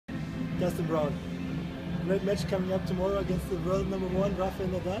Dustin Brown. Great match coming up tomorrow against the world #1, Rafael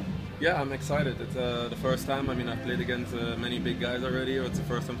Nadal. Yeah, I'm excited. It's the first time. I mean, I've played against many big guys already. It's the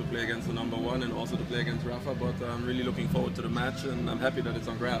first time to play against the #1 and also to play against Rafa. But I'm really looking forward to the match, and I'm happy that it's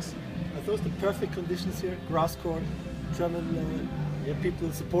on grass. Are those the perfect conditions here? Grass court, German,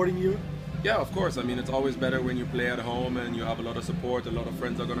 people supporting you. Yeah, of course. I mean, it's always better when you play at home and you have a lot of support. A lot of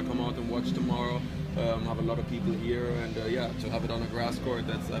friends are going to come out and watch tomorrow. Have a lot of people here, and yeah, to have it on a grass court,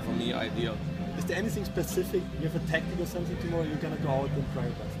 that's for me ideal. Is there anything specific? You have a tactic or something tomorrow? You're going to go out and try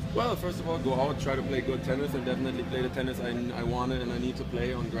your best? Well, first of all, go out, try to play good tennis, and definitely play the tennis I want and I need to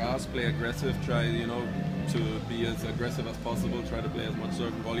play on grass. Play aggressive. Try, to be as aggressive as possible. Try to play as much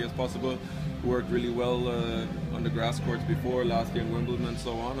serve and volley as possible. Worked really well on the grass courts before, last year in Wimbledon and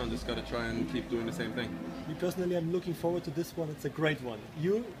so on. I'm just got to try and keep doing the same thing. Me personally, I'm looking forward to this one. It's a great one.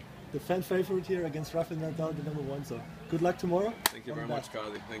 You, the fan favorite here against Rafael Nadal, the #1. So good luck tomorrow. Thank you very much,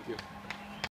 Kazi. Thank you.